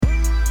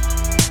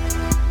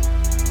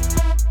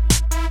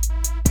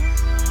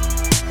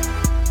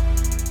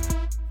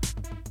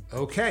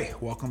Okay,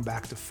 welcome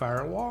back to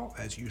Firewall.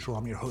 As usual,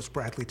 I'm your host,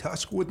 Bradley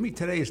Tusk. With me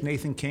today is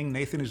Nathan King.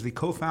 Nathan is the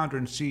co-founder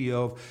and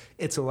CEO of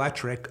It's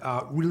Electric,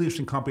 a really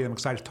interesting company I'm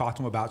excited to talk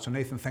to him about. So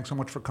Nathan, thanks so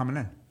much for coming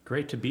in.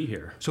 Great to be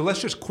here. So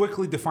let's just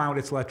quickly define what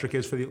It's Electric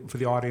is for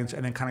the audience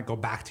and then kind of go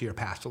back to your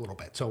past a little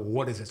bit. So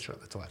what is It's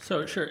Electric?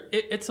 So sure,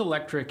 It's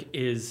Electric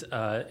is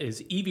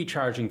EV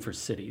charging for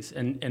cities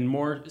and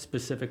more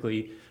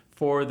specifically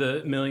for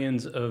the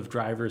millions of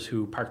drivers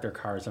who park their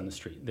cars on the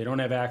street. They don't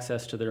have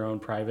access to their own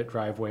private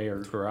driveway or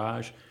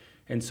garage,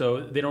 and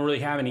so they don't really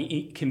have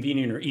any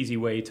convenient or easy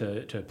way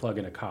to plug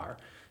in a car.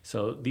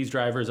 So these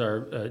drivers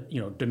are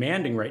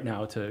demanding right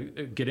now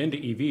to get into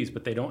EVs,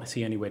 but they don't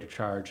see any way to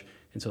charge,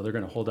 and so they're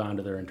going to hold on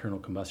to their internal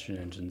combustion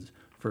engines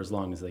for as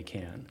long as they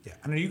can. Yeah,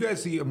 and are you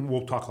guys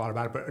we'll talk a lot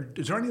about it, but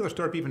is there any other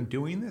startup even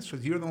doing this?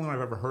 Because you're the only one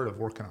I've ever heard of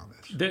working on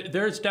this.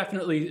 There's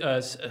definitely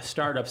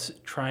startups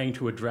trying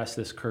to address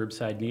this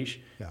curbside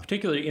niche,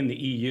 particularly in the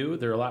EU.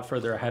 They're a lot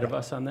further ahead of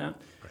us on that.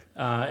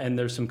 Right. And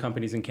there's some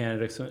companies in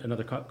Canada,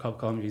 another couple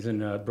companies in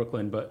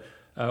Brooklyn, but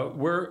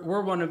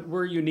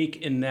we're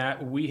unique in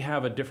that we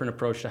have a different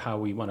approach to how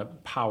we want to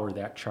power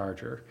that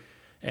charger.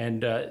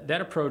 And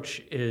that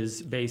approach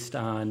is based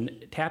on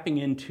tapping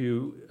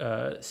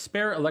into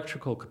spare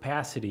electrical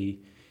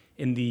capacity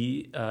in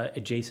the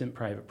adjacent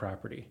private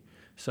property.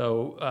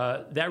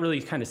 So that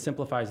really kind of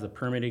simplifies the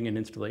permitting and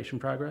installation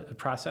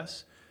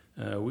process.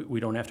 We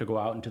don't have to go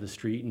out into the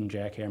street and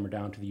jackhammer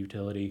down to the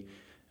utility.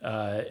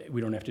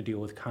 We don't have to deal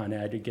with Con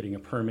Ed getting a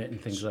permit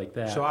and things like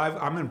that. So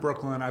I'm in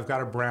Brooklyn. I've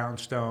got a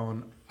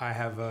brownstone. I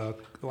have an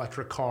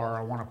electric car.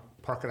 I want to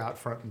park it out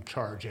front and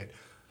charge it.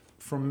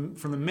 From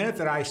the minute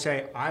that I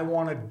say I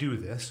want to do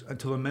this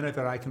until the minute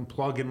that I can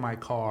plug in my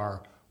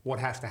car, what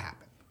has to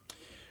happen?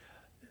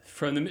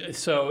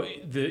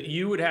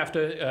 You would have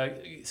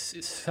to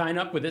sign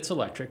up with It's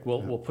Electric.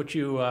 We'll put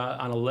you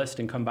on a list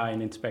and come by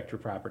and inspect your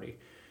property.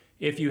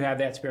 If you have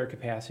that spare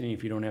capacity,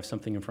 if you don't have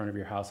something in front of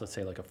your house, let's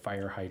say like a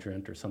fire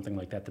hydrant or something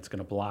like that that's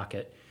going to block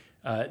it,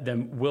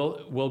 then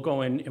we'll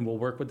go in and we'll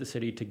work with the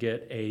city to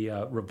get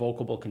a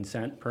revocable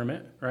consent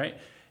permit, right?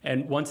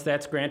 And once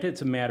that's granted,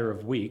 it's a matter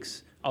of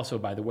weeks. Also,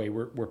 by the way,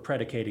 we're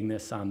predicating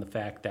this on the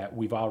fact that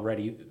we've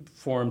already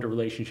formed a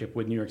relationship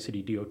with New York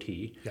City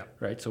DOT,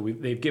 right? So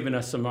they've given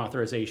us some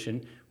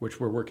authorization, which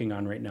we're working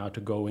on right now to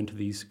go into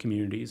these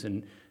communities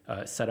and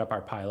set up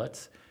our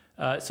pilots.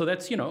 So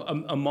that's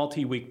a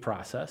multi-week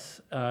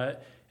process,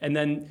 and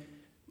then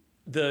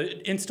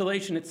the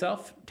installation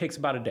itself takes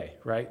about a day,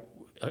 right?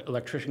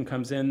 Electrician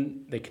comes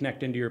in, they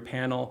connect into your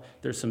panel.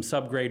 There's some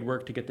subgrade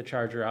work to get the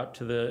charger out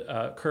to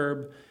the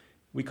curb.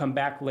 We come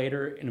back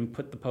later and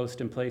put the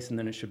post in place, and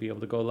then it should be able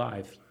to go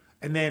live.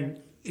 And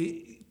then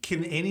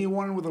can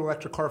anyone with an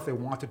electric car, if they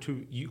wanted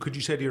to, could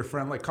you say to your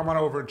friend, like, come on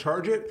over and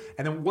charge it?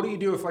 And then what do you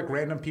do if, like,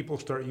 random people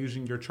start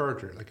using your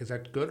charger? Like, is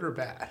that good or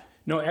bad?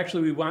 No,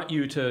 actually,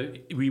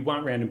 we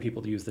want random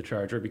people to use the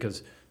charger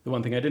because the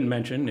one thing I didn't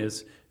mention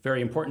is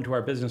very important to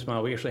our business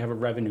model. We actually have a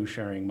revenue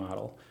sharing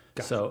model.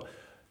 Gotcha. So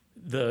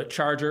the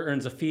charger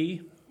earns a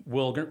fee.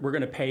 We're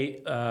going to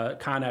pay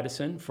Con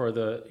Edison for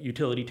the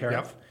utility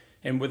tariff. Yep.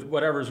 And with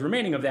whatever's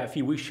remaining of that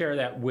fee, we share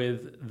that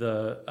with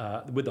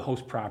the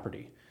host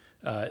property.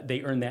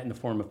 They earn that in the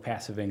form of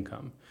passive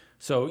income.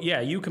 So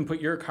yeah, you can put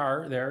your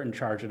car there and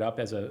charge it up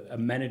as an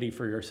amenity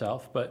for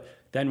yourself, but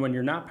then when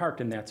you're not parked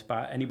in that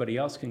spot, anybody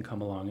else can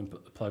come along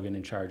and plug in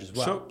and charge as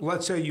well. So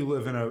let's say you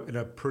live in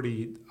a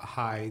pretty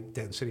high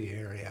density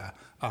area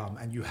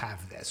and you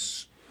have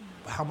this.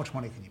 How much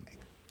money can you make?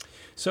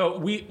 So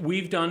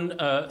we've done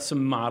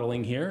some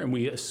modeling here, and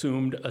we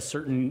assumed a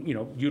certain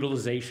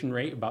utilization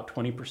rate, about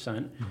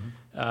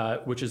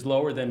 20%, which is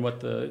lower than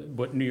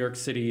what New York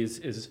City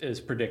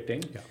is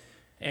predicting. Yeah.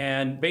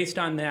 And based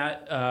on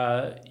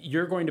that,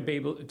 you're going to be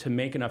able to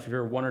make enough if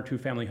you're a 1 or 2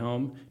 family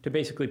home to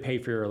basically pay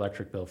for your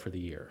electric bill for the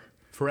year.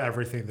 For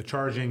everything, the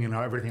charging and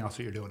everything else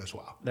that you're doing as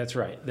well. That's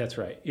right.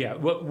 Yeah.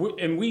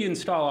 And we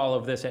install all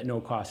of this at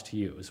no cost to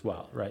you as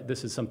well, right?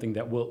 This is something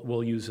that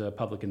we'll use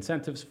public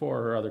incentives for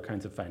or other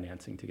kinds of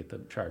financing to get the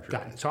charger.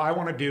 Got it. So I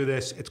want to do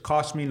this. It's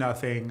cost me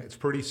nothing. It's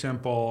pretty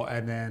simple,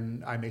 and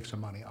then I make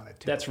some money on it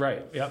too. That's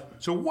right. Yep.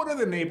 So what are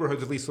the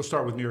neighborhoods, at least let's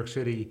start with New York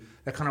City,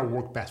 that kind of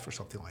work best for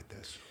something like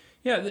this?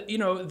 Yeah.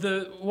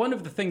 One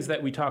of the things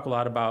that we talk a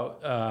lot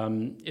about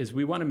is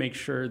we want to make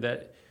sure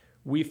that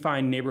we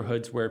find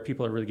neighborhoods where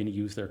people are really going to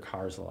use their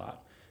cars a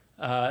lot.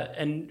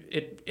 And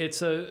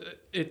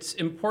it's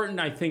important,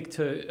 I think,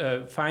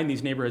 to find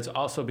these neighborhoods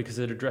also because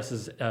it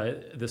addresses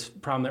this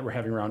problem that we're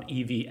having around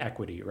EV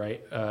equity,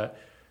 right? A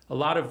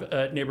lot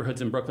of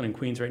neighborhoods in Brooklyn and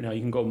Queens right now,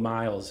 you can go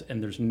miles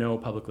and there's no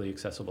publicly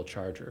accessible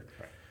charger.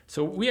 Right.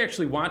 So we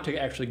actually want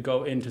to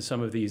go into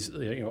some of these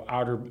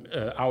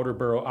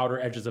outer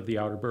edges of the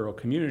outer borough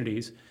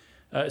communities,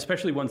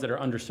 especially ones that are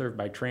underserved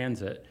by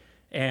transit,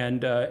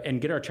 and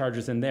get our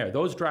chargers in there.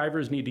 Those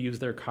drivers need to use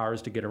their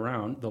cars to get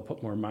around. They'll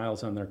put more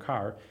miles on their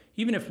car.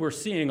 Even if we're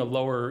seeing a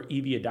lower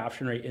EV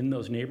adoption rate in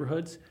those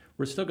neighborhoods,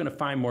 we're still going to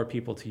find more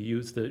people to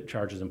use the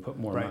chargers and put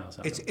more miles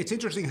on them. It's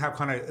interesting how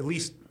kind of, at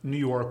least New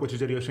York, which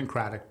is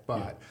idiosyncratic,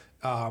 but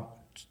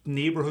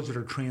neighborhoods that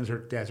are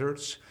transit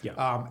deserts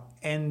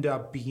end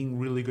up being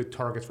really good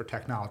targets for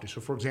technology.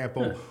 So, for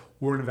example,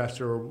 we're an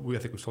investor, I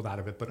think we sold out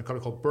of it, but a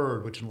company called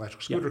Bird, which is an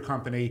electric scooter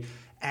company.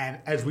 And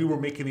as we were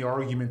making the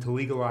argument to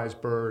legalize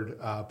Bird,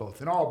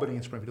 both in Albany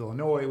and Springfield,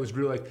 Illinois, it was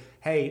really like,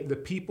 hey, the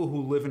people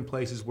who live in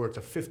places where it's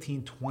a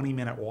 15,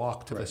 20-minute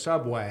walk to the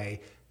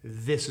subway,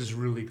 this is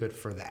really good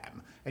for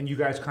them. And you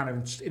guys kind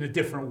of, in a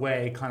different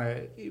way, kind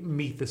of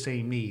meet the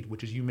same need,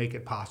 which is you make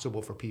it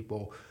possible for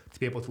people to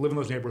be able to live in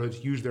those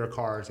neighborhoods, use their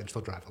cars, and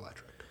still drive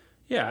electric.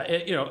 Yeah,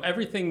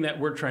 everything that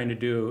we're trying to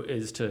do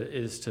is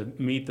to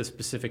meet the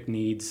specific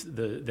needs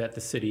that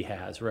the city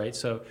has, right?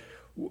 So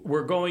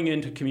we're going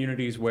into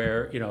communities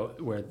where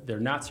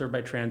they're not served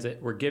by transit.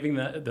 We're giving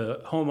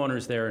the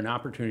homeowners there an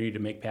opportunity to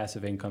make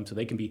passive income so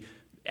they can be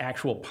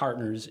actual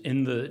partners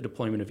in the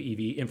deployment of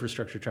EV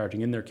infrastructure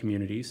charging in their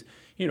communities.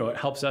 It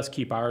helps us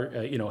keep our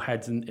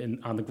heads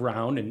on the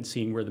ground and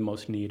seeing where the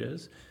most need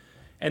is.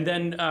 And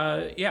then,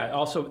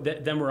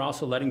 then we're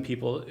also letting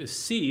people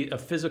see a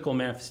physical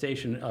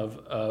manifestation of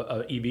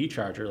a EV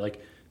charger.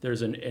 Like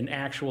there's an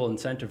actual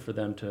incentive for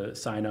them to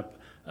sign up,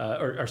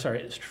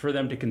 for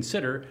them to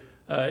consider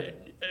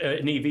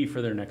an EV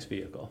for their next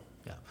vehicle.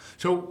 Yeah.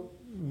 So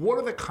what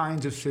are the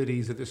kinds of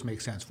cities that this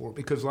makes sense for?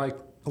 Because like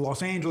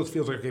Los Angeles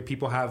feels like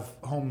people have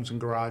homes and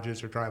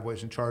garages or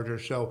driveways and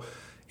chargers. So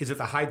is it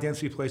the high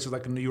density places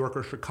like in New York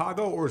or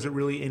Chicago, or is it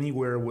really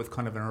anywhere with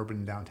kind of an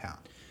urban downtown?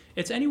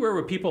 It's anywhere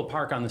where people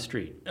park on the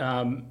street.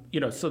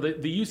 So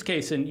the use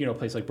case in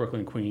places like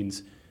Brooklyn,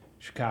 Queens,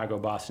 Chicago,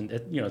 Boston,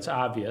 it's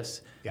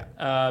obvious. Yeah.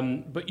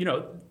 But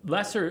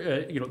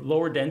lesser,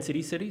 lower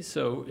density cities,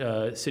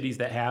 so cities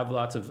that have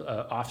lots of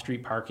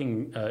off-street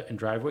parking and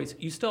driveways,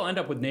 you still end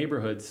up with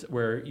neighborhoods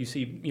where you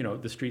see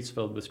the streets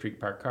filled with street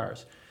parked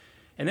cars.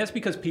 And that's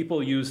because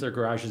people use their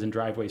garages and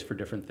driveways for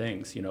different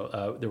things.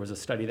 There was a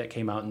study that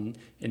came out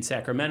in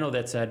Sacramento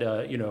that said,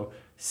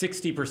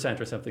 60%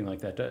 or something like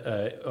that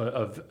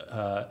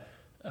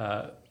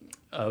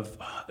of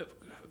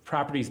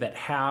properties that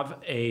have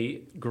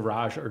a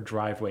garage or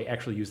driveway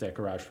actually use that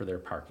garage for their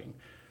parking.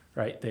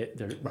 Right,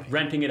 they're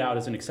renting it out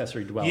as an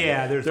accessory dwelling.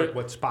 Yeah,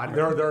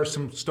 there are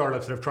some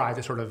startups that have tried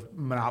to sort of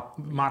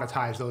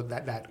monetize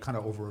that kind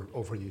of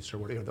overuse or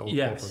whatever.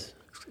 Yes.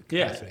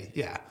 Capacity.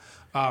 Yeah.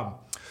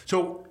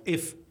 So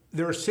if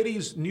there are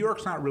cities, New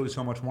York's not really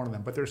so much one of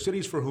them, but there are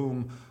cities for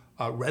whom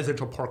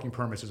residential parking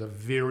permits is a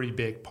very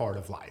big part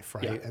of life,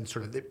 right? Yeah. And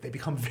sort of they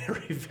become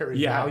very,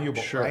 very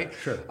valuable, right?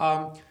 Sure.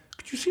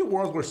 Could you see a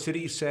world where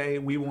cities say,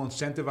 we will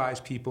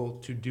incentivize people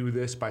to do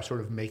this by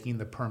sort of making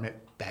the permit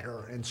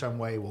better in some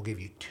way? We'll give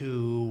you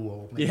 2,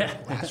 we'll make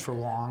it last for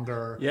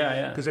longer.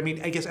 Yeah. Because, I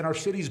guess, and are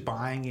cities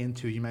buying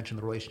into, you mentioned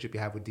the relationship you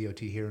have with DOT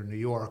here in New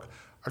York,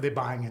 are they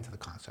buying into the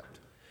concept?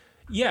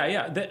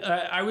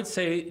 Yeah. I would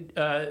say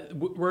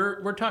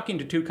we're talking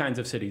to 2 kinds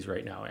of cities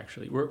right now,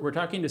 actually. We're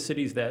talking to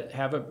cities that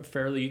have a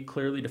fairly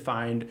clearly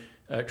defined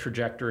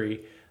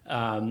trajectory.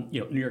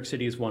 New York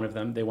City is one of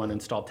them. They want to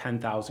install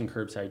 10,000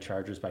 curbside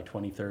chargers by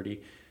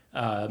 2030.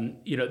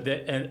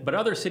 But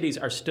other cities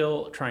are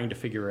still trying to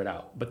figure it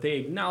out. But they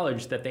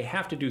acknowledge that they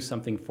have to do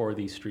something for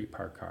these street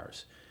park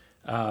cars.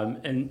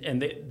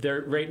 And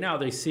they're right now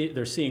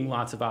they're seeing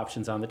lots of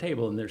options on the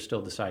table, and they're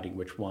still deciding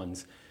which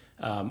ones.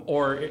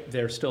 Or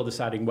they're still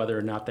deciding whether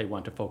or not they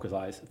want to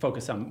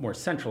focus on more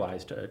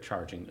centralized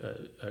charging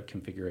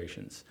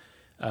configurations.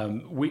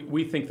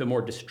 We think the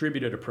more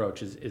distributed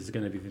approach is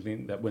going to be the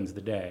thing that wins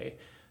the day.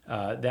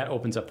 That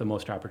opens up the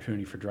most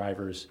opportunity for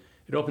drivers.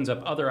 It opens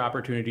up other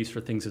opportunities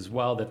for things as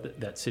well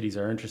that cities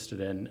are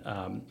interested in.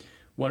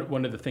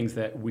 One of the things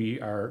that we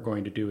are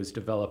going to do is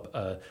develop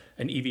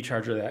an EV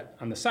charger that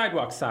on the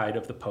sidewalk side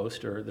of the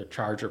post or the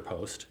charger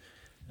post,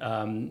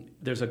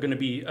 there's going to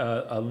be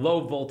a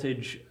low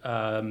voltage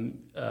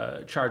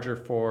charger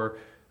for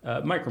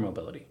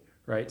micromobility.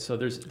 Right, so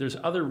there's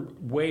other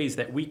ways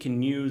that we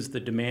can use the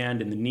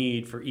demand and the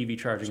need for EV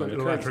charging. So an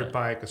electric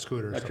bike, a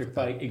scooter. Electric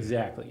bike,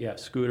 exactly. Yeah,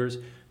 scooters,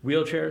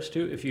 wheelchairs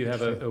too. If you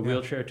have a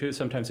wheelchair too,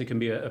 sometimes it can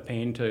be a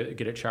pain to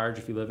get it charged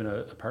if you live in an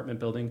apartment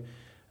building.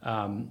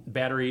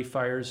 Battery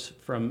fires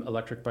from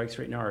electric bikes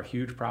right now are a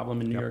huge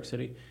problem in New York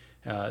City.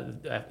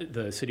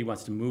 The city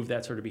wants to move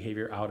that sort of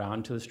behavior out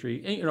onto the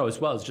street, and, as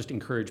well as just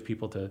encourage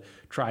people to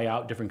try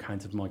out different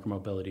kinds of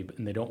micromobility,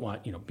 and they don't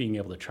want being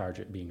able to charge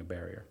it being a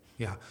barrier.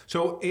 Yeah.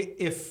 So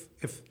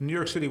if New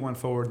York City went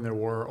forward and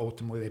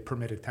they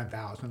permitted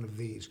 10,000 of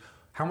these,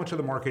 how much of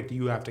the market do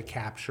you have to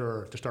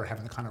capture to start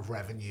having the kind of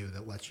revenue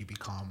that lets you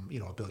become a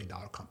 $1 billion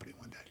company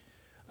one day?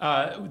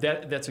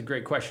 That's a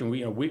great question.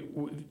 We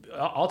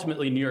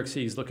ultimately New York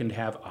City is looking to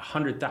have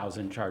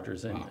 100,000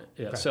 chargers, and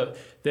so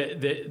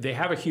they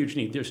have a huge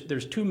need.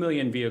 There's 2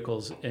 million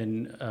vehicles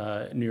in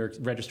New York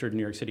registered in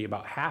New York City.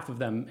 About half of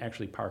them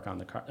actually park on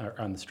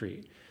the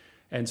street.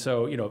 And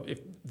so, if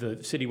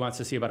the city wants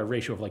to see about a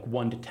ratio of like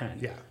 1 to 10.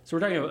 Yeah. So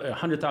we're talking about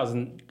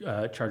 100,000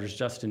 chargers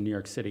just in New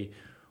York City.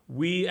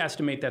 We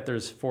estimate that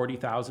there's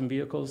 40,000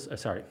 vehicles.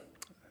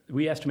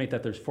 We estimate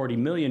that there's 40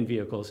 million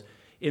vehicles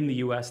in the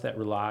U.S. that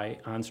rely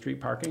on street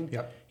parking.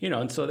 Yep.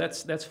 And so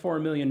that's 4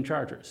 million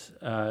chargers.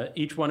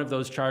 Each one of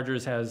those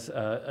chargers has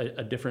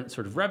a different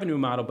sort of revenue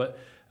model, but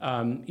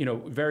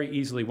very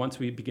easily, once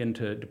we begin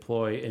to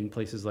deploy in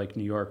places like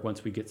New York,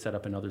 once we get set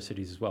up in other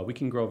cities as well, we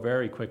can grow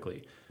very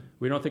quickly.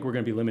 We don't think we're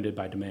going to be limited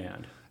by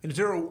demand. And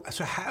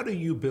so how do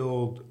you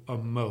build a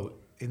moat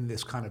in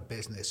this kind of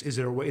business? Is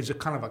it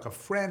kind of like a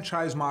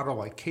franchise model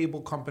like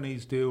cable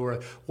companies do?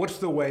 Or what's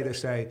the way to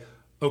say,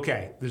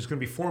 okay, there's going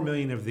to be 4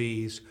 million of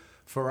these,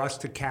 for us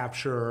to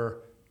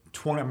capture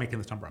 20, I'm making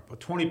this number up, but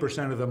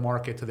 20% of the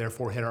market to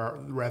therefore hit our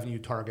revenue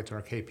targets,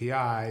 our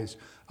KPIs,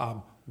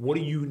 what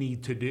do you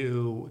need to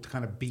do to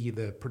kind of be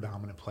the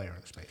predominant player in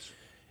the space?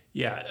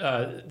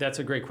 Yeah, that's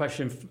a great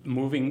question.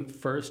 Moving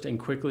first and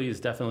quickly is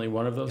definitely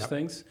one of those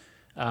things.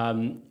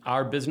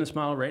 Our business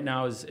model right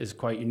now is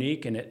quite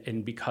unique,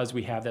 and because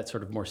we have that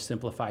sort of more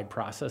simplified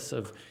process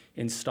of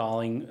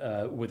installing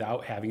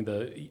without having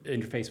the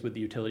interface with the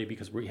utility,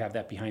 because we have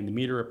that behind the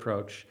meter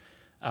approach,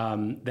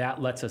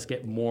 that lets us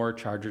get more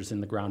chargers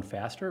in the ground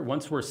faster.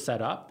 Once we're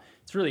set up,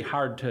 it's really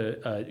hard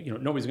to,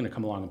 nobody's going to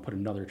come along and put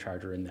another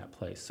charger in that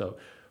place. So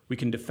we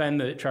can defend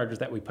the chargers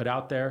that we put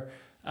out there.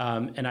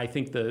 And I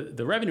think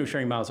the revenue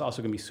sharing model is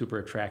also going to be super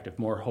attractive.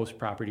 More host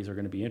properties are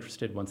going to be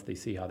interested once they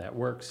see how that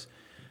works.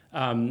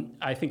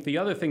 I think the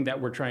other thing that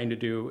we're trying to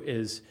do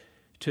is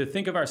to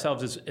think of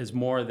ourselves as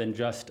more than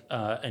just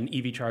an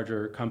EV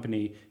charger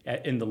company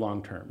in the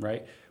long term,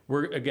 right?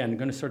 We're, again,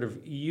 going to sort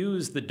of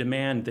use the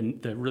demand,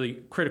 the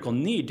really critical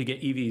need to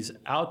get EVs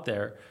out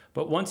there.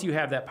 But once you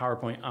have that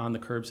PowerPoint on the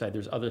curbside,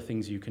 there's other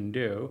things you can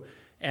do.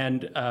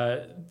 And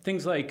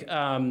things like,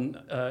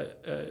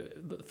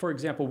 for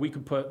example, we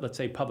could put, let's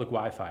say, public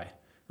Wi-Fi,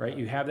 right?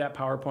 You have that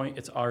PowerPoint,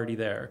 it's already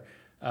there.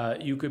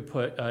 You could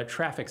put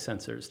traffic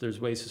sensors. There's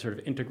ways to sort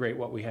of integrate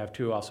what we have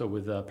too, also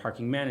with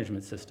parking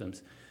management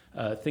systems,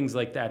 things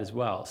like that as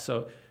well.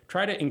 So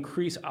try to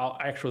increase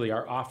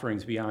our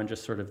offerings beyond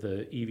just sort of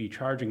the EV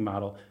charging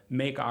model,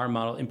 make our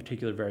model in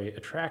particular very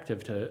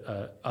attractive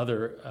to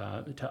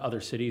other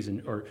cities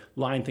or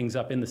line things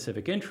up in the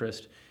civic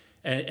interest.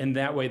 And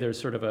that way there's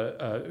sort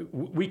of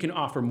we can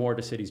offer more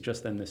to cities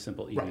just than this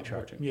simple EV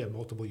charging. Yeah,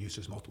 multiple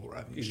uses, multiple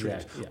revenue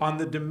streams. Exactly, yeah. On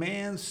the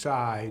demand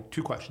side,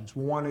 two questions.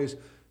 One is,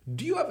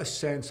 do you have a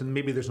sense, and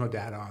maybe there's no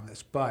data on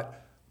this,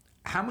 but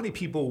how many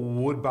people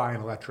would buy an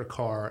electric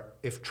car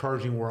if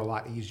charging were a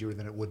lot easier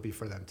than it would be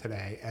for them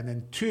today? And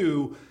then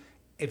two,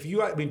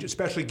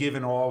 especially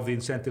given all of the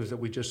incentives that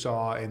we just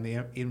saw in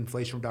the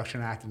Inflation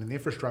Reduction Act and in the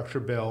infrastructure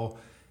bill,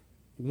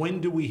 when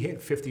do we hit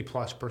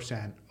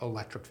 50+%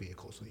 electric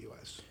vehicles in the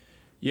U.S.?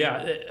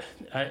 Yeah,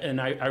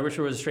 I wish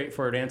there was a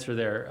straightforward answer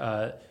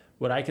there.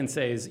 What I can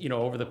say is,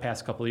 over the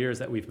past couple of years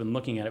that we've been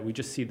looking at it, we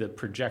just see the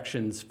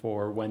projections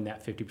for when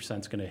that 50%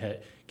 is going to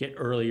get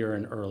earlier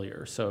and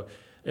earlier. So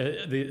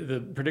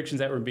the predictions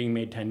that were being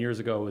made 10 years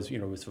ago was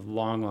a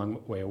long,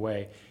 long way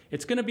away.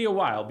 It's going to be a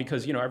while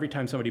because, every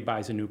time somebody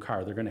buys a new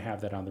car, they're going to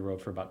have that on the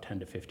road for about 10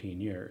 to 15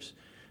 years.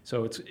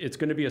 So it's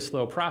going to be a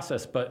slow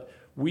process, but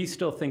we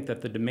still think that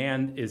the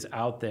demand is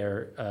out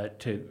there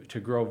to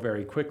grow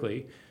very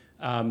quickly.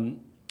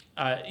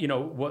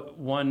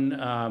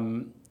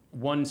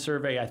 One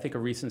survey, I think a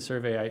recent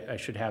survey, I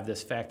should have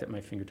this fact at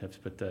my fingertips,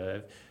 but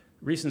the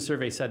recent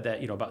survey said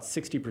that about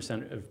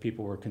 60% of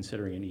people were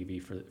considering an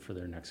EV for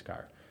their next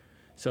car.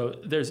 So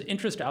there's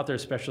interest out there,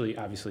 especially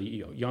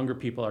obviously younger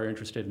people are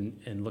interested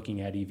in looking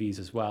at EVs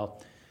as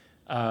well.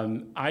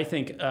 I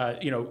think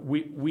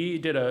we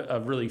did a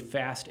really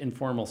fast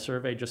informal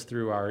survey just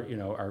through our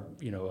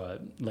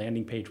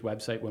landing page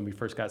website when we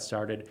first got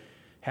started.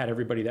 Had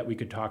everybody that we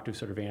could talk to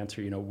sort of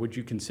answer, would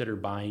you consider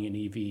buying an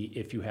EV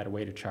if you had a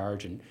way to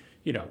charge? And,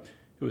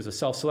 it was a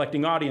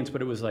self-selecting audience,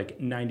 but it was like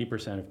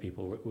 90% of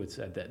people would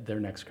said that their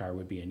next car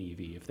would be an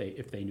EV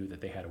if they knew that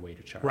they had a way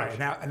to charge. Right,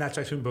 and that's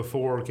actually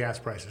before gas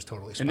prices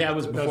totally spiked. And that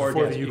was before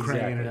the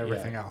Ukraine and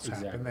everything else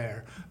exactly. happened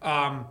there.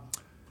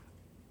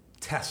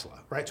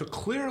 Tesla, right? So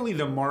clearly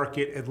the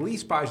market at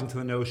least buys into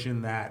the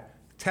notion that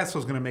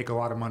Tesla's going to make a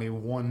lot of money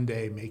one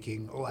day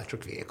making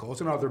electric vehicles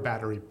and other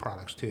battery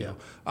products too.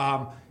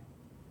 Yeah.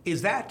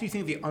 Is that, do you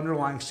think, the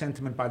underlying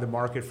sentiment by the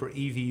market for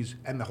EVs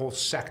and the whole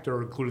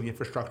sector, including the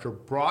infrastructure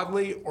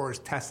broadly, or is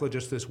Tesla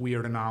just this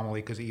weird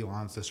anomaly because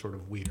Elon's this sort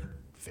of weird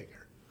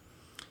figure?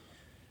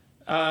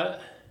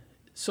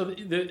 So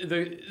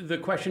the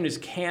question is,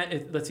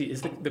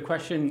 the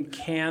question,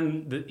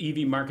 can the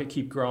EV market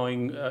keep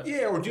growing?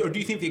 Or do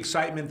you think the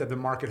excitement that the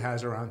market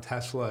has around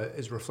Tesla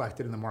is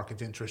reflected in the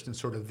market's interest in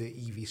sort of the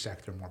EV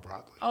sector more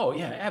broadly? Oh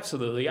yeah,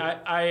 absolutely.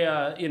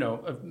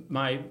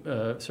 My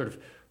sort of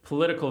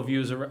political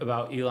views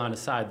about Elon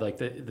aside, like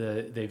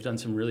they've done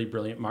some really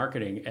brilliant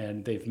marketing,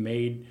 and they've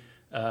made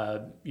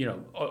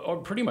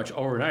pretty much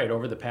overnight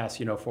over the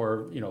past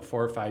 4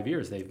 or 5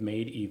 years, they've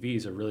made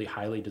EVs a really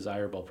highly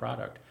desirable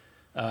product.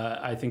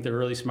 I think they're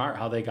really smart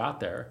how they got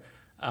there.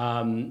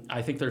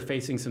 I think they're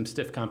facing some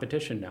stiff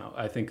competition now.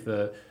 I think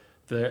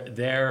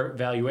their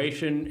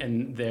valuation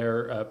and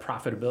their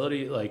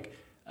profitability,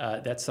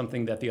 That's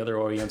something that the other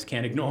OEMs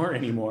can't ignore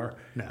anymore.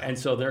 No. And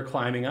so they're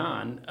climbing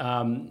on.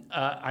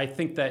 I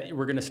think that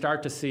we're going to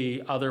start to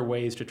see other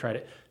ways to try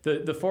to...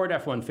 The Ford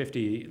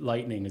F-150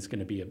 Lightning is going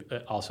to be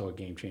also a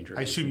game changer.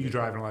 I assume you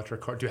drive an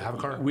electric car. Do you have a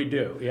car? We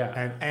do,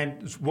 yeah.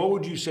 And what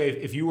would you say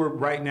if you were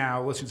right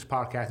now listening to this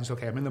podcast and say,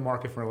 okay, I'm in the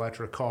market for an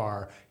electric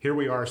car. Here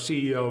we are,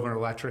 CEO of an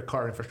electric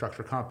car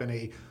infrastructure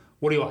company.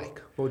 What do you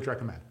like? What would you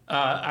recommend?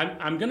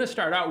 I'm going to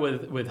start out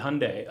with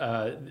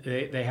Hyundai.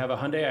 They have a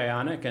Hyundai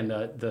Ioniq and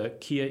the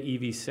Kia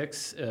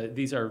EV6.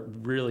 These are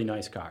really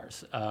nice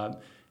cars.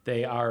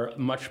 They are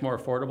much more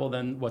affordable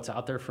than what's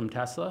out there from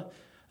Tesla.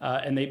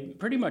 And they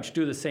pretty much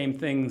do the same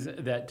things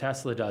that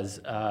Tesla does,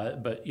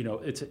 but you know,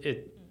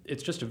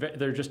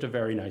 they're just a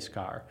very nice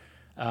car.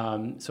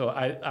 So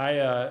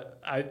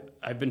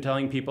I've been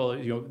telling people,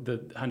 you know, the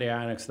Hyundai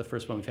Ioniq's the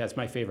first one we've had. It's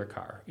my favorite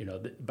car, you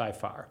know, by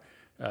far.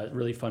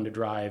 Really fun to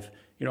drive.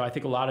 You know, I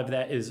think a lot of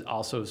that is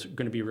also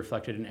going to be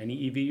reflected in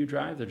any EV you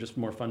drive. They're just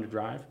more fun to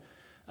drive.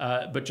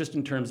 But just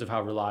in terms of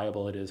how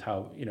reliable it is,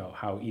 how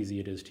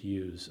easy it is to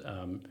use,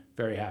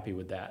 very happy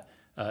with that.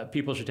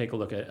 People should take a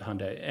look at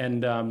Hyundai.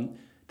 And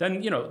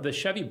then, you know, the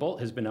Chevy Bolt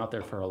has been out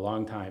there for a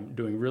long time,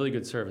 doing really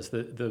good service.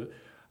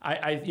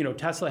 You know,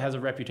 Tesla has a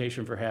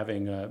reputation for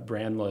having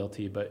brand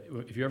loyalty, but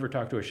if you ever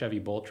talk to a Chevy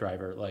Bolt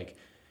driver, like,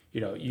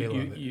 you know,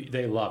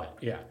 they love it.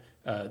 Yeah.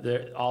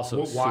 They're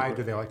also why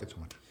do they like it so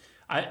much?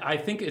 I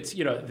think it's,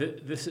 you know,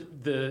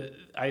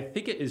 I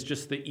think it is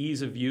just the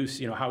ease of use,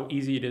 you know, how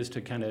easy it is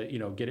to kind of, you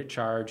know, get it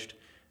charged,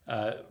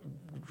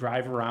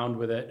 drive around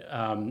with it.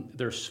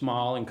 They're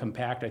small and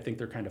compact. I think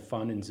they're kind of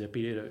fun and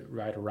zippy to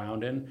ride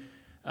around in.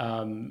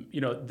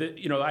 You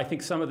know, I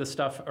think some of the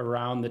stuff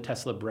around the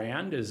Tesla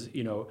brand is,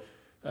 you know,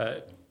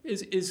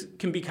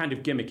 can be kind of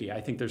gimmicky. I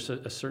think there's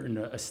a certain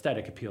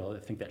aesthetic appeal. I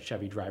think that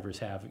Chevy drivers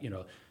have. You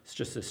know, it's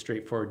just a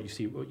straightforward. You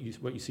see what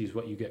you see is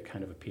what you get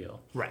kind of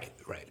appeal. Right.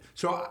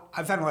 So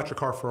I've had an electric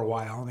car for a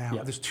while now.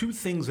 Yeah. There's two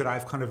things that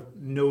I've kind of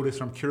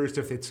noticed. I'm curious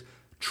if it's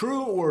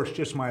true or it's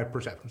just my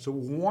perception. So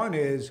one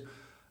is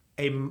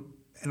a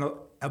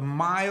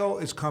mile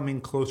is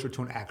coming closer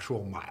to an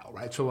actual mile,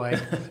 right? So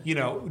like, you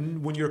know,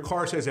 when your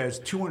car says it has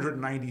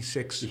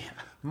 296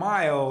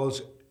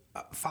 miles.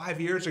 5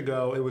 years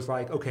ago, it was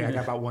like, okay, I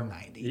got about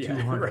 190,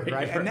 200,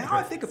 right? And now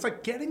I think it's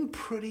like getting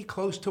pretty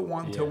close to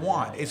 1 to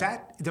 1. Is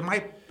that, am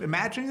I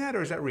imagining that,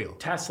 or is that real?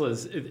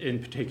 Teslas in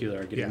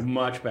particular are getting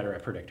much better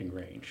at predicting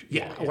range.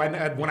 When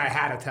I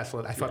had a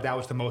Tesla, I thought that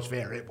was the most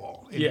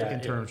variable in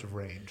terms of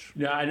range.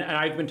 Yeah, and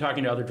I've been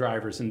talking to other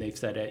drivers, and they've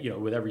said, you know,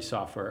 with every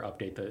software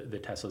update, the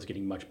Tesla's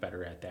getting much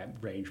better at that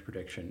range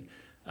prediction.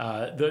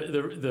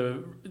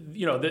 The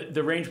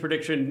range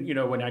prediction, you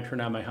know, when I turn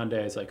on my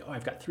Hyundai, it's like, oh,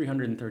 I've got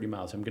 330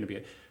 miles. I'm going to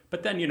be,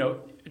 but then, you know,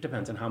 it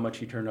depends on how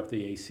much you turn up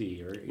the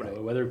AC, or you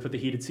know, whether you put the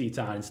heated seats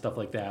on and stuff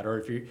like that,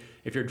 or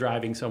if you're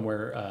driving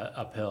somewhere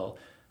uphill.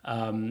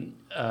 The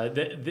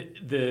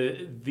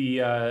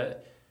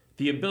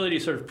ability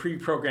to sort of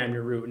pre-program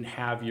your route and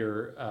have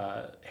your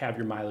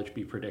mileage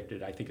be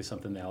predicted, I think, is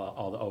something that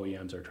all the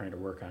OEMs are trying to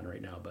work on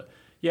right now. But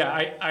yeah,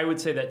 I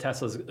would say that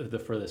Tesla's the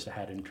furthest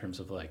ahead in terms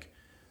of like,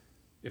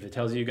 if it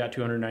tells you got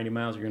 290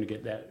 miles, you're going to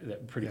get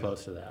that pretty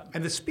close to that.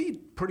 And the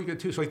speed, pretty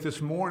good too. So like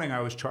this morning,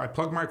 I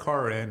plugged my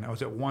car in. I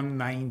was at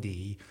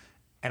 190,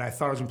 and I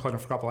thought I was going to plug in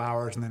for a couple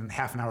hours, and then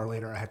half an hour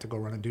later, I had to go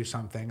run and do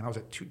something, and I was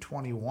at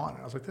 221.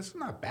 And I was like, this is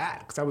not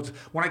bad. Because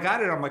when I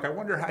got it, I'm like, I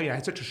wonder how, I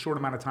had such a short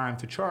amount of time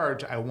to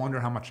charge. I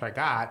wonder how much I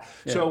got.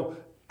 Yeah. So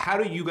how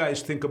do you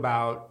guys think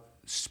about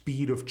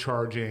speed of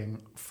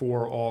charging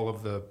for all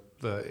of the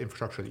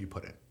infrastructure that you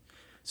put in?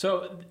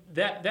 So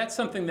that's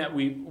something that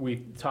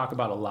we talk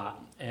about a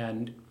lot,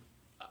 and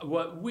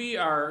what we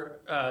are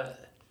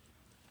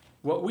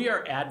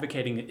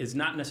advocating is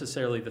not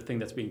necessarily the thing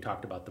that's being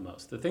talked about the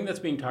most. The thing that's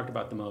being talked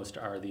about the most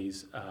are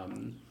these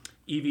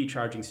EV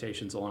charging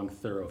stations along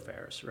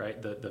thoroughfares,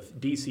 right? The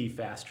DC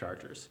fast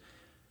chargers.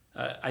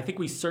 I think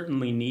we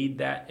certainly need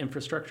that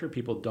infrastructure.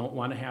 People don't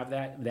want to have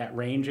that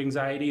range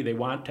anxiety. They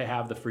want to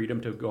have the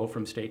freedom to go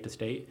from state to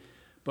state.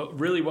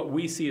 But really what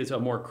we see as a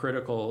more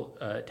critical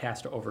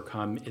task to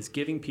overcome is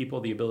giving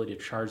people the ability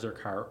to charge their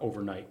car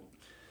overnight.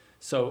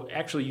 So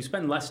actually you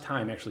spend less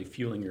time actually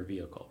fueling your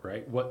vehicle,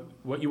 right?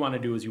 What you want to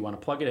do is you want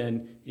to plug it in,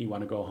 and you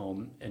want to go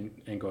home and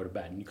go to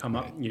bed. And you come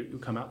up, you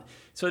come out.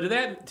 So to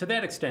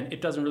that extent,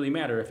 it doesn't really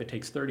matter if it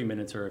takes 30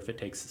 minutes or if it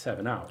takes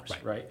 7 hours,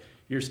 right?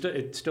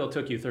 It still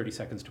took you 30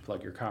 seconds to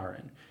plug your car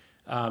in.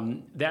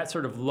 That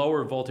sort of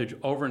lower voltage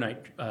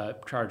overnight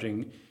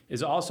charging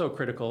is also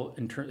critical,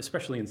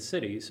 especially in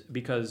cities,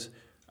 because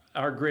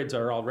our grids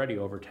are already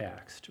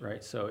overtaxed,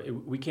 right? So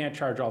we can't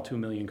charge all 2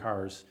 million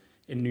cars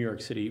in New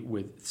York City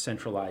with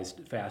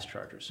centralized fast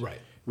chargers. Right.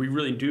 We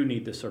really do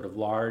need this sort of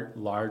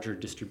larger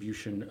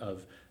distribution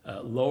of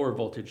lower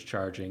voltage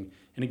charging,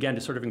 and again,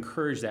 to sort of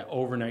encourage that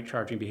overnight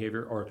charging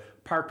behavior, or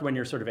parked when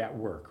you're sort of at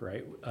work,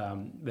 right?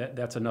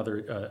 That's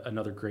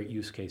another great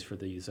use case for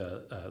these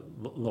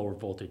lower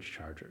voltage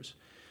chargers.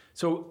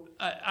 So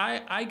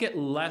I get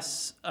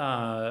less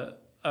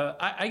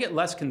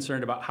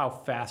concerned about how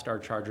fast our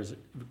chargers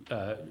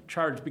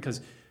charge,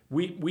 because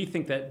we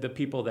think that the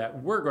people that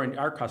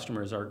our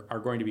customers are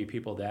going to be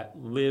people that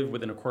live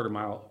within a quarter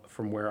mile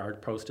from where our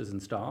post is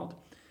installed.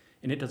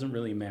 And it doesn't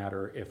really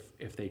matter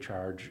if they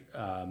charge,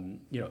 the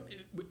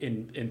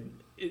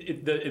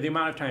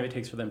amount of time it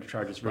takes for them to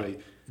charge is really...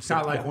 Right. It's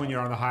not like when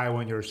you're on the highway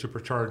when you're a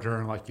supercharger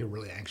and like you're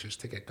really anxious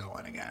to get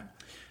going again.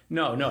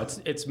 No,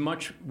 it's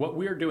much, what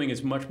we're doing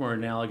is much more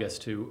analogous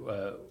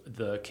to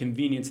the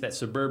convenience that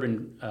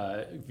suburban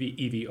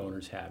EV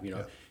owners have.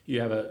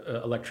 You have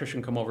an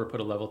electrician come over,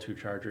 put a level 2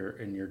 charger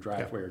in your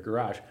driveway or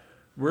garage.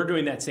 We're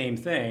doing that same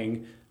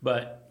thing,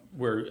 but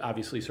we're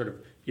obviously sort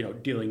of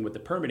dealing with the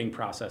permitting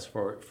process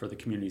for the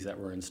communities that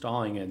we're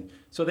installing in.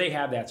 So they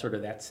have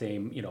that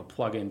same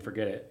plug in,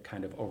 forget it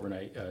kind of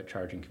overnight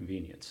charging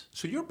convenience.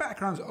 So your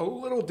background's a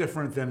little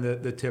different than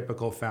the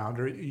typical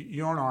founder.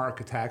 You're an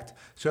architect.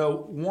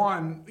 So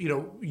one,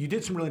 you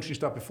did some really interesting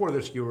stuff before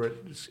this. You were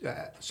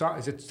at, how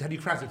do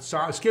you pronounce it?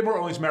 Skidmore,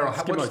 Owings, Merrill.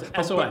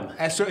 SOM.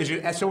 Is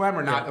it SOM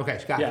or not? Yeah.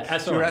 Okay, got it. Yeah,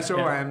 So you're SOM.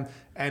 Yeah.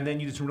 And then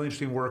you did some really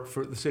interesting work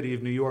for the city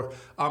of New York.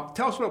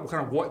 Tell us about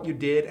kind of what you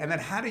did, and then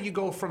how did you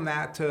go from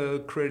that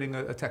to creating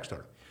a tech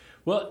startup?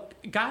 Well,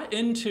 got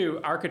into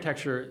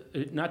architecture,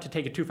 not to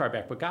take it too far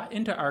back, but got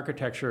into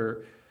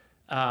architecture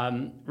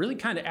really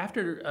kind of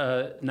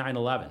after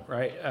 9/11,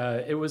 right?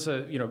 It was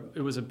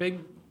a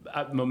big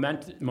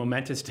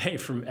momentous day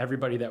from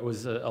everybody that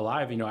was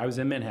alive. I was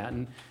in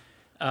Manhattan.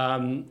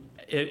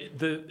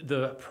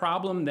 The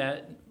problem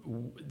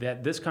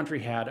that this country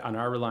had on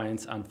our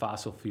reliance on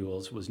fossil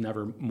fuels was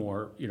never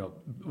more,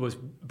 was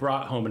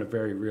brought home in a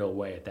very real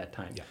way at that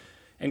time. Yeah.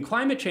 And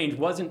climate change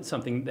wasn't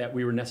something that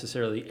we were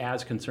necessarily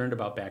as concerned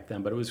about back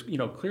then, but it was,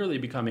 clearly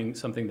becoming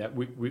something that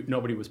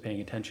nobody was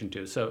paying attention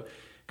to. So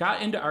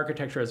got into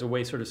architecture as a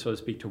way, sort of, so to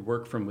speak, to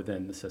work from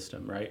within the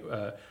system, right?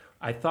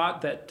 I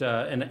thought that,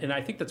 and I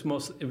think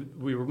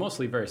we were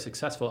mostly very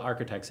successful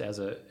architects as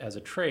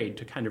a trade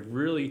to kind of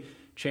really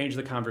change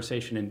the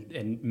conversation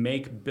and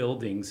make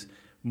buildings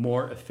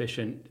more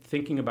efficient,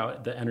 thinking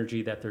about the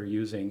energy that they're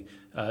using.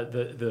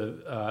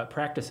 The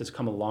practice has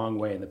come a long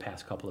way in the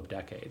past couple of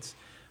decades.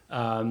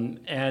 The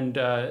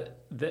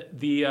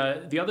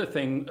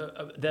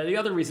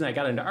other reason I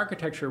got into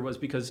architecture was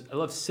because I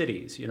love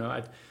cities.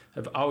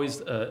 I've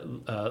always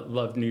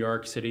loved New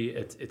York City.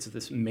 It's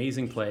this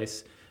amazing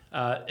place.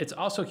 It's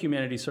also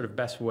humanity's sort of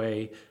best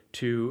way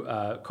to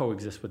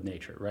coexist with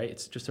nature, right?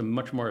 It's just a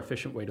much more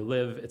efficient way to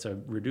live. It's a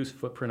reduced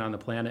footprint on the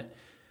planet.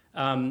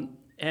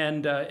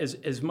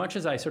 As much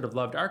as I sort of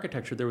loved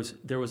architecture,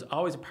 there was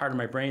always a part of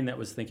my brain that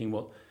was thinking,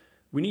 well,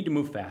 we need to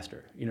move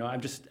faster.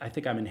 I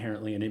think I'm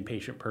inherently an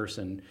impatient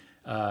person.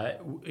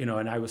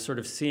 And I was sort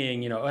of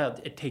seeing,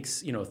 it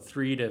takes,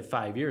 3 to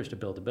 5 years to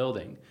build a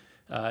building.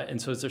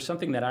 And so is there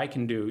something that I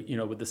can do,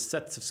 with the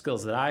sets of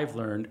skills that I've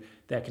learned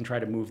that can try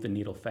to move the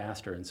needle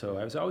faster? And so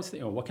I was always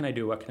thinking, what can I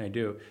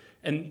do?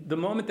 And the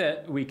moment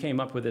that we came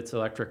up with It's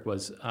Electric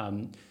was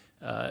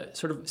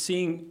sort of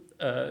seeing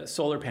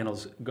solar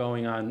panels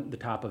going on the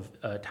top of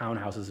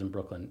townhouses in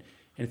Brooklyn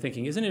and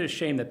thinking, isn't it a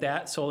shame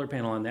that solar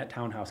panel on that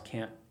townhouse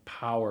can't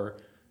power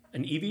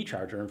an EV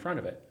charger in front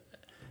of it?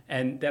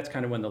 And that's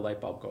kind of when the light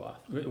bulb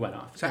went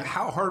off. So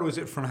how hard was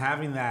it from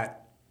having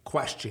that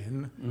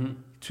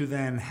question to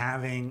then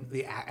having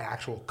the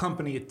actual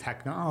company,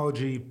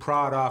 technology,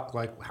 product?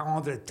 Like, how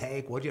long did it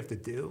take? What did you have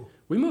to do?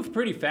 We moved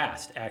pretty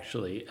fast,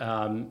 actually.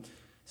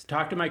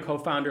 Talked to my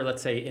co-founder,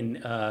 let's say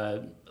in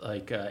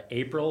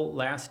April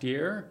last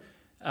year,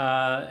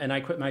 and I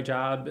quit my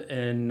job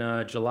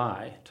in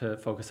July to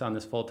focus on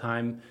this full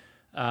time.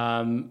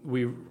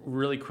 We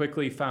really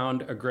quickly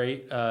found a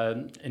great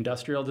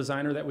industrial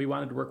designer that we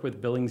wanted to work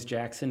with, Billings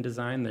Jackson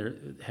Design.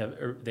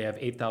 They have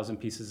 8,000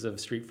 pieces of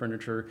street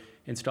furniture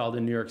installed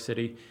in New York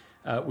City.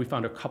 We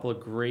found a couple of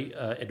great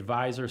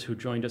advisors who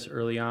joined us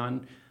early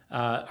on.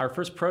 Our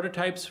first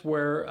prototypes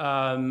were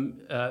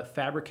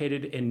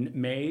fabricated in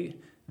May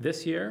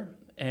this year,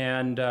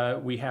 and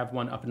we have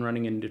one up and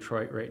running in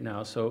Detroit right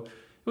now. So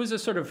it was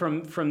just sort of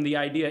from the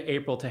idea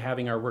April to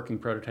having our working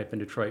prototype in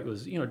Detroit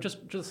was,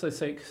 just let's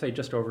say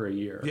just over a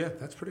year. Yeah,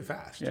 that's pretty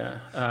fast.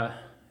 Yeah.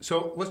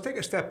 So let's take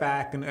a step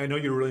back, and I know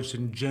you're really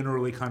interested in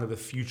generally kind of the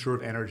future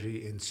of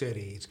energy in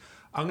cities.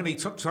 I'm going to,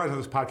 sometimes on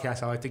this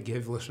podcast, I like to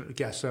give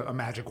guests a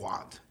magic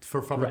wand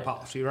for public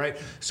policy, right?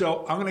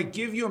 So I'm going to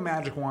give you a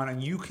magic wand,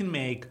 and you can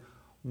make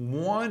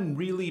one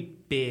really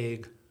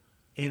big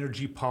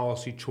energy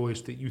policy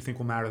choice that you think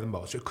will matter the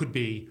most. It could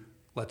be,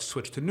 let's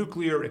switch to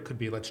nuclear. It could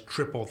be, let's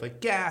triple the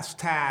gas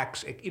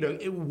tax.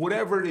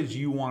 Whatever it is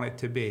you want it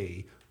to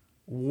be,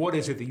 what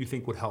is it that you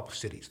think would help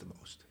cities the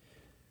most?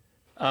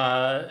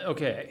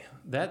 Okay,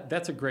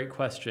 that's a great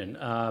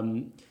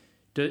question.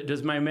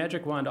 Does my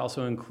magic wand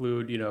also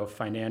include,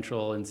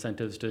 financial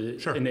incentives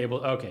to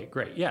enable? Okay,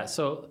 great. Yeah,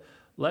 so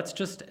let's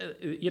just,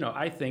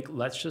 I think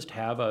let's just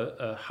have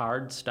a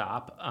hard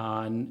stop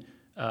on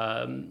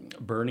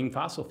burning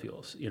fossil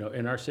fuels,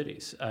 in our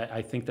cities.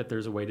 I think that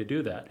there's a way to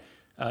do that.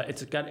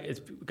 It's got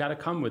to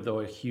come with,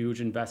 though, a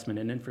huge investment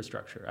in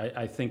infrastructure.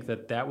 I think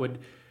that would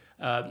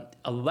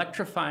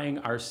electrifying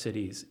our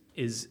cities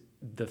is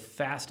the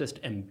fastest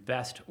and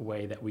best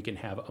way that we can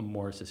have a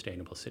more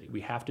sustainable city.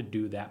 We have to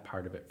do that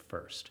part of it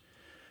first.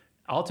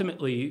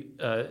 Ultimately,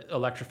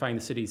 electrifying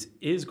the cities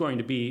is going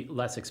to be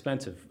less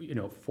expensive,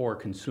 for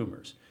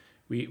consumers.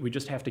 We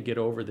just have to get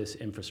over this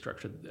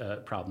infrastructure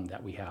problem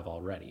that we have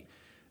already.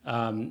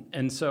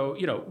 And so,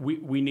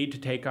 we need to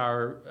take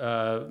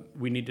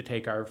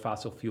our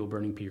fossil fuel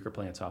burning peaker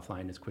plants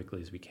offline as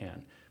quickly as we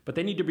can. But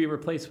they need to be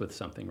replaced with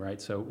something,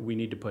 right? So we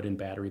need to put in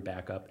battery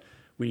backup.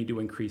 We need to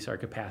increase our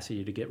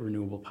capacity to get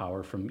renewable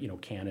power from,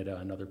 Canada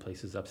and other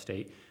places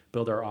upstate,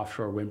 build our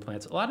offshore wind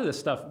plants. A lot of this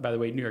stuff, by the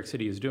way, New York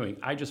City is doing.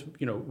 I just,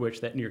 wish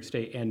that New York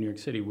State and New York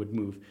City would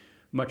move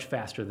much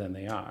faster than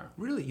they are.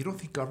 Really? You don't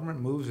think government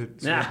moves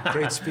at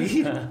great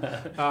speed?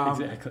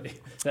 Exactly.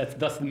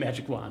 That's the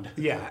magic wand.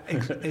 Yeah,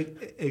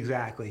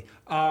 exactly.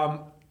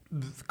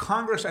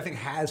 Congress, I think,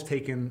 has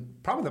taken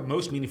probably the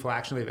most meaningful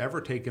action they've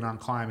ever taken on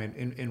climate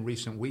in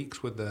recent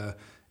weeks with the,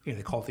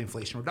 they call it the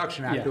Inflation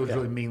Reduction Act. It was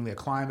really mainly a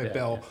climate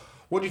bill. Yeah.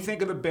 What do you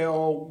think of the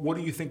bill? What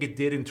do you think it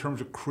did in terms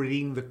of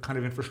creating the kind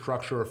of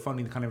infrastructure or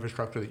funding the kind of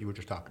infrastructure that you were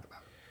just talking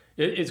about?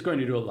 It's going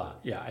to do a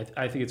lot. Yeah,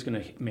 I think it's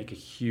going to make a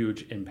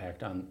huge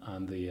impact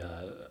on the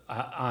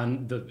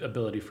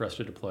ability for us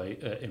to deploy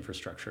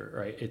infrastructure.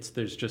 Right?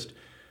 There's just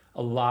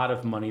a lot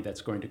of money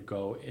that's going to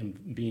go in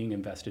being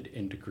invested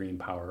into green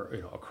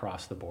power,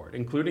 across the board,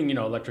 including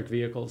electric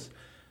vehicles.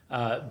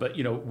 But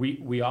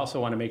we also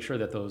want to make sure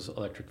that those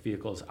electric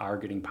vehicles are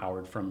getting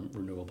powered from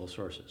renewable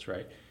sources,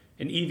 right?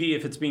 An EV,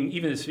 if it's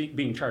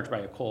being charged by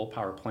a coal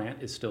power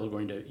plant, is still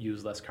going to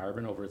use less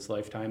carbon over its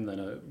lifetime than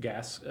a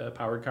gas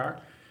powered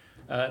car.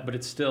 But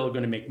it's still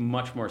going to make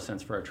much more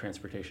sense for our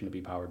transportation to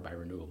be powered by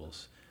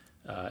renewables.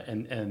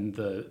 And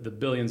the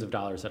billions of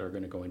dollars that are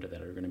going to go into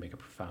that are going to make a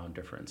profound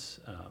difference.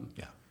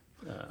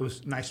 It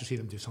was nice to see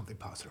them do something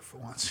positive for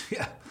once.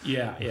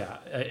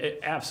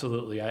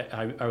 Absolutely.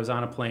 I was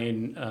on a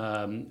plane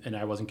and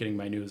I wasn't getting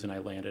my news, and I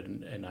landed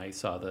and I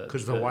saw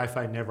because the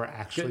Wi-Fi never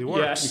actually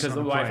works. Yeah, because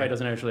the Wi-Fi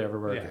doesn't actually ever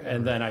work. Yeah,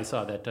 and then I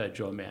saw that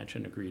Joe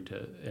Manchin agreed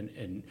to,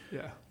 and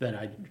then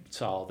I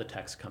saw all the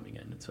texts coming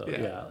in. And so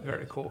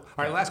very cool.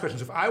 All right, last question.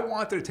 So if I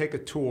wanted to take a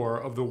tour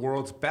of the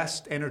world's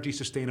best energy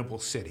sustainable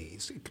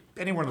cities,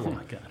 anywhere in the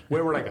world,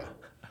 where would I go?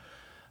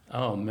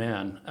 Oh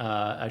man,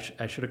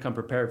 I should have come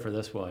prepared for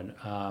this one.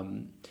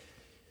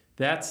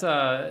 That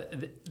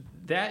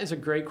is a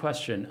great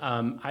question.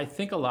 I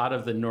think a lot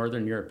of the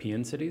Northern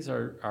European cities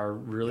are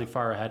really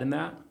far ahead in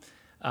that.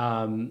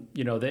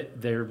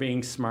 They're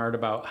being smart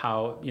about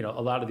how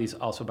a lot of these.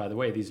 Also, by the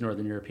way, these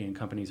Northern European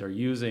companies are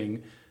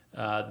using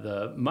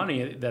the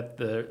money that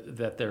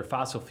their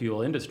fossil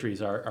fuel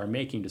industries are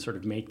making to sort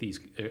of make these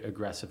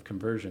aggressive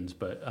conversions,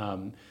 but.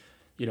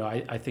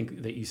 I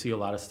think that you see a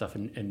lot of stuff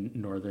in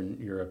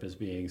Northern Europe as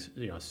being,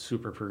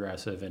 super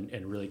progressive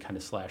and really kind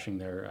of slashing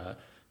their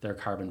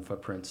carbon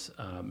footprints.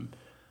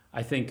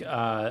 I think,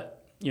 I'm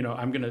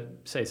going to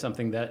say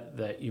something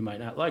that you might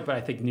not like, but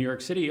I think New York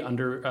City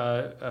under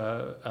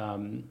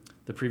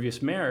the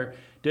previous mayor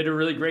did a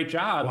really great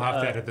job. We'll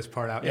have to edit this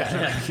part out.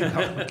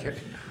 Yeah.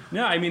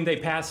 No, I mean, they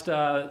passed,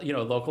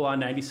 Local Law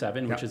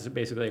 97, which is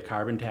basically a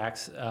carbon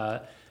tax.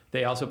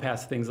 They also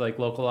passed things like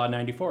Local Law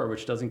 94,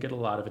 which doesn't get a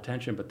lot of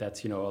attention, but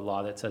that's a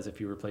law that says if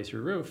you replace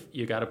your roof,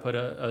 you got to put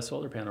a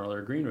solar panel or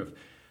a green roof.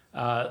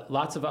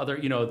 Lots of other,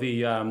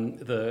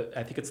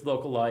 I think it's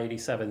Local Law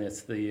 87.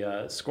 It's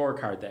the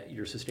scorecard that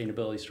your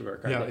sustainability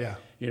scorecard.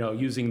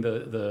 Using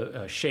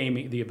the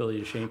shaming, the ability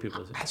to shame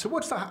people. So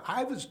what's the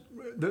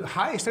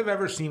highest I've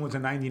ever seen was a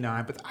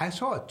 99, but I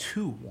saw a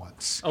 2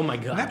 once. Oh my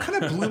God. And that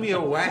kind of blew me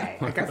away.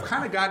 Like I've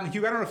kind of gotten,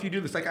 Hugh, I don't know if you do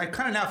this, like I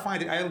kind of now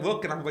find it, I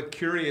look and I'm like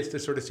curious to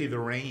sort of see the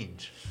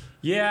range.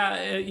 Yeah,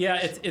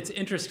 it's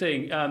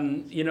interesting.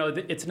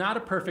 It's not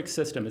a perfect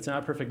system. It's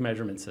not a perfect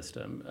measurement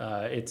system.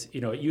 It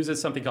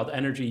uses something called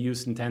energy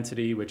use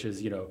intensity, which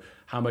is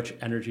how much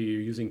energy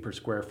you're using per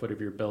square foot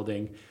of your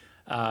building.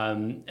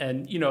 Some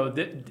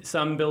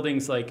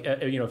buildings, like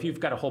if you've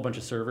got a whole bunch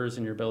of servers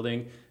in your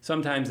building,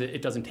 sometimes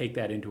it doesn't take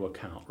that into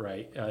account,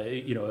 right?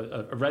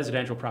 A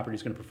residential property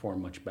is going to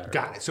perform much better.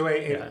 Got it. So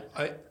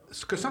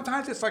because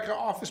sometimes it's like an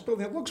office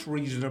building that looks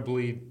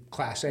reasonably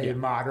Class A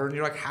and modern.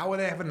 You're like, how would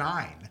they have a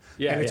 9?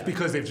 And it's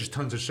because they've just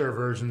tons of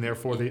servers, and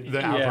therefore the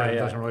algorithm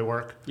doesn't really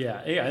work.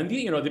 And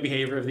the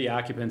behavior of the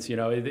occupants.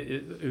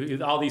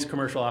 All these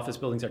commercial office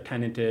buildings are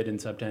tenanted and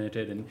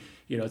subtenanted, and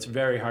it's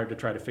very hard to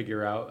try to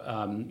figure out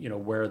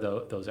where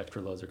those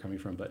extra loads are coming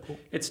from. But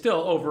it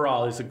still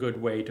overall is a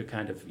good way to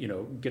kind of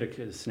get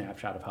a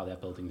snapshot of how that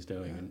building's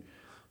doing. And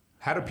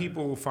how do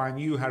people find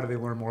you? How do they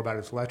learn more about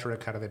It's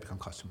Electric? How do they become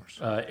customers?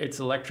 It's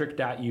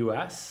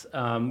electric.us.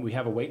 We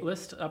have a wait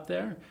list up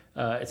there.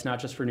 It's not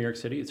just for New York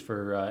City. It's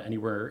for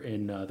anywhere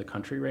in the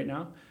country right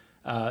now.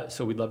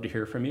 So we'd love to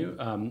hear from you.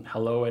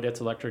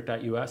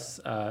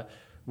 hello@itselectric.us.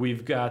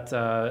 We've got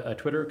a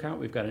Twitter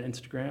account. We've got an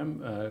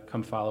Instagram.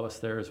 Come follow us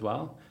there as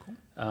well. Cool.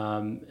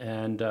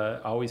 And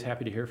always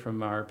happy to hear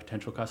from our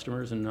potential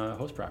customers and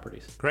host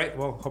properties. Great.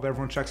 Well, hope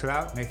everyone checks it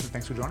out. Nathan,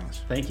 thanks for joining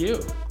us. Thank you.